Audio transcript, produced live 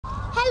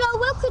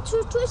welcome to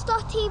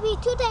Twinstars TV.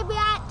 Today we're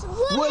at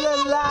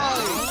Willen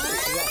Lake.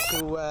 The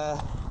actual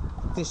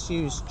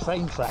disused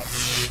train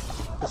tracks.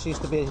 This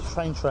used to be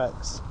train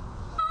tracks.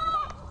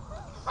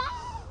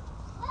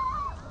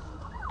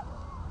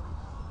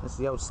 This is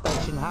the old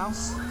station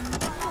house.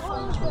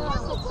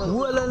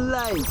 Willen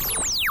Lake.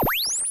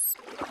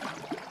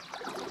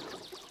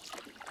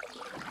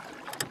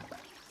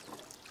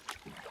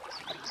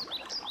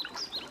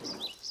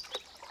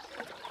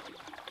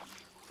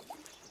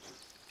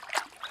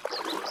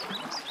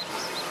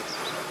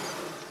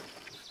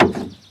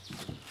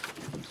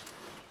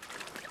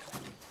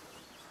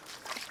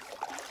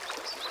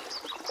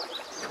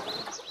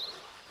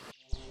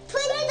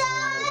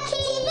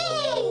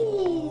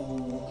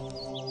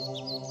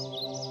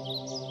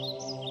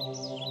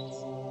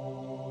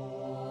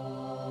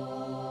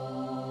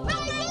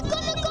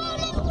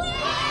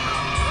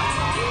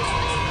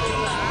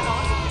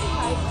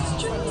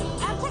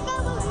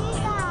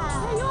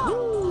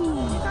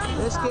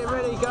 Let's get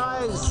ready,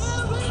 guys.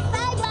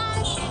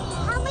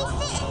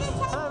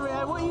 Hello,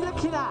 Rio. What are you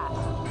looking at?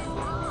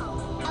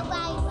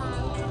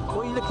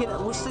 What are you looking at?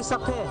 What's this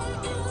up here?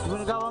 You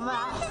want to go on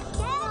that?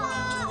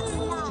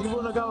 Do you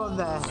want to go on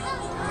there?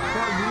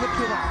 What are you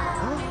looking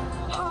at?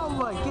 Oh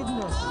my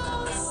goodness.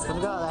 Want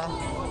to go there?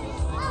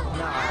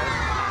 No.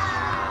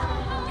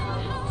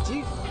 Do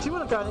you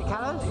want to go in it,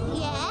 Callum?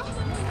 Yeah.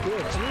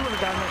 Good. Do you want to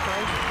go in it,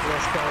 Craig?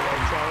 Let's go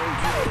then, shall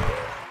we?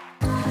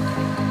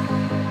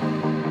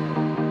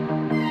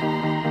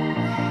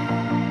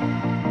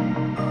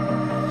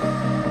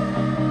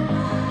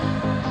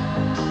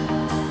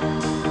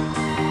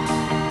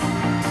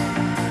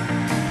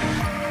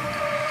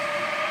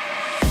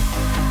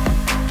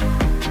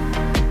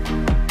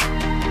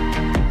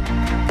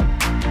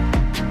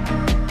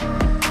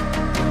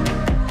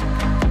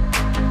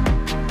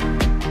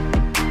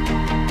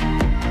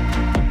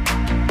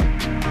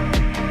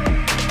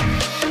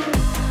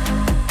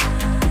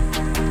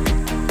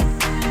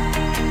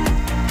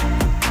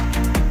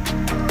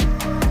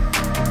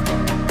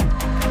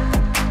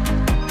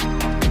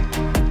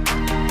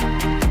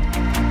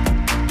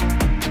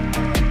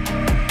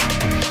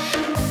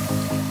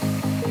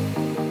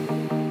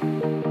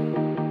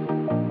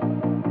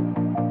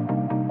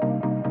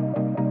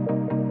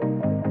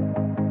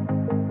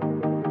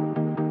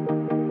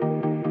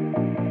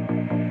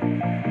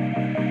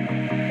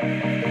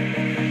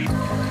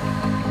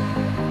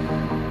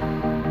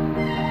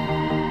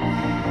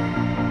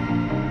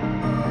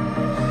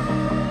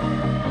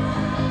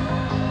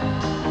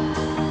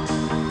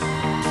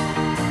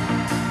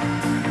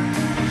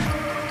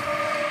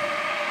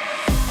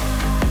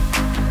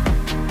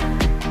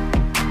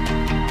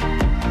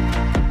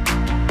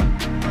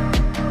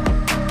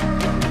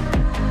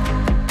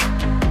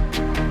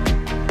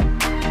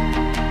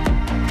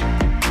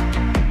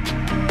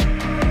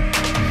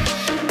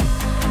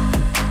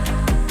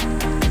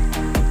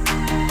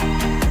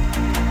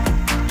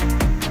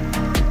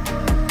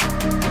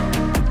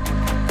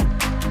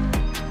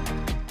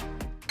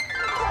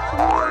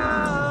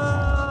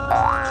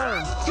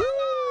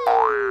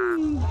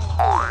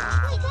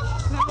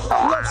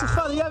 Lots of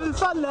fun. Are you having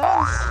fun, Les?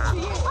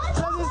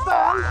 Having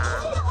fun?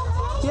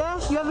 Yeah?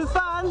 You having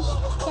fun?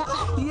 Yeah.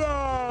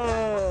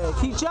 Yeah.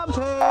 Keep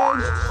jumping.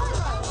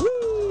 Woo.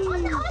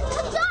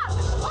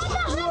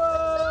 Whoa.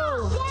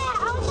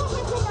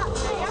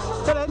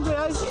 Come on,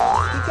 Rio.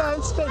 Keep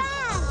going. Spin.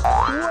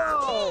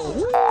 Whoa.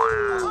 Woo.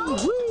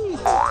 Woo.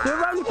 You're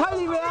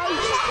roly-poly, Rio.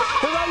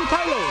 You're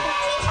roly-poly.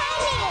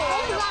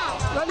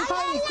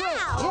 Roly-poly,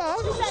 quick. Yeah.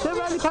 Do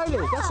roly-poly.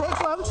 That's it.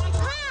 Come on.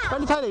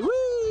 Roly-poly. Woo.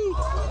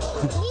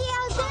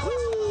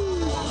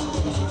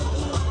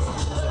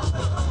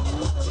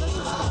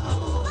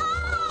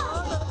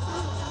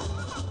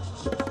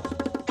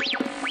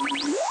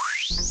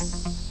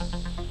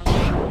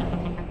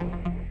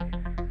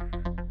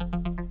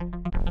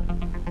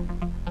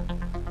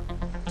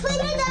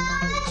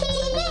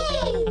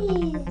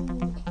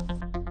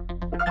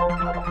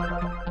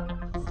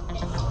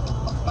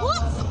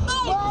 What's a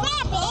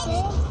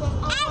rabbit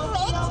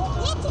average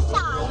litter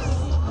size?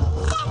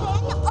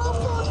 7 or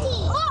 14?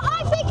 Oh,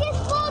 I think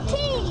it's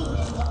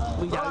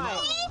 14. We don't.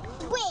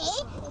 We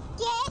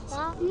get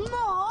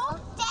more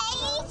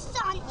daily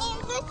sun in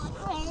the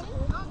spring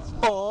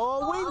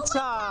Or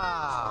winter.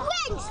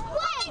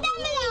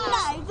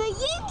 No, the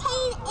UK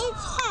is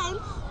home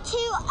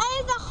to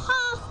over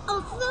half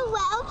of the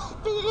world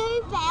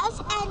bluebells,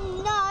 and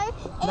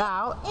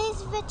Now is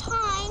the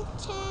time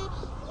to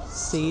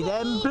see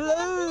them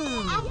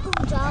bloom.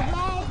 Apples are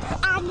red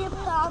and the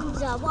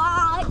plums are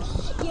white.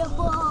 You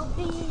will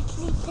be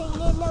sleeping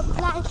in a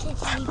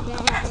blankety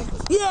bed.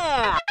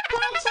 Yeah.